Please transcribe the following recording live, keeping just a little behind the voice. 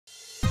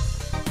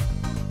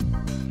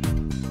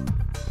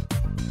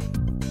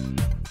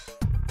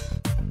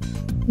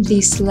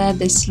This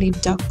leather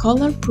sleep dog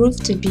collar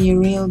proved to be a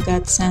real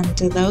godsend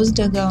to those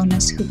dog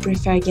owners who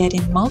prefer getting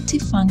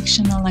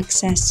multifunctional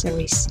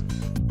accessories.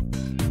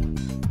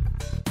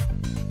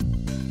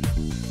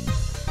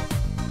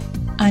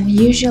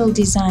 Unusual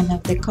design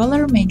of the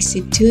collar makes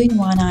it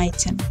two-in-one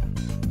item.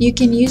 You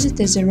can use it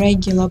as a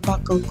regular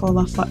buckle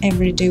collar for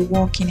everyday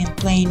walking and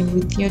playing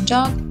with your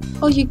dog,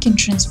 or you can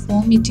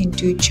transform it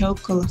into a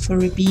choke collar for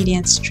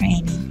obedience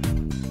training.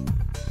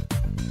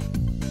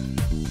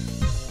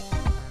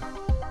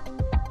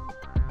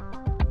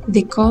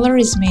 The collar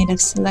is made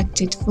of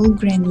selected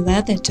full-grain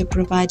leather to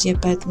provide your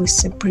pet with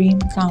supreme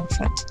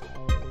comfort.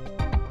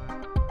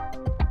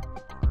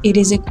 It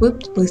is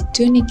equipped with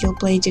two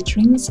nickel-plated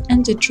rings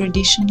and a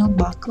traditional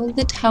buckle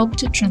that help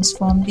to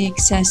transform the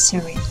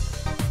accessory.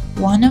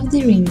 One of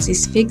the rings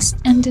is fixed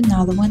and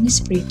another one is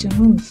free to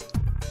move.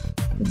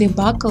 The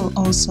buckle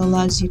also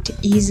allows you to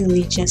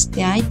easily adjust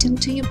the item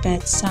to your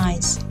pet's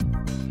size.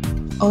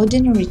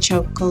 Ordinary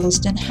choke collars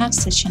don't have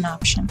such an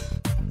option.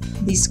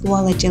 This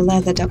quality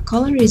leather dog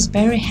collar is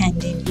very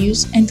handy in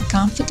use and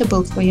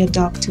comfortable for your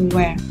dog to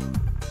wear.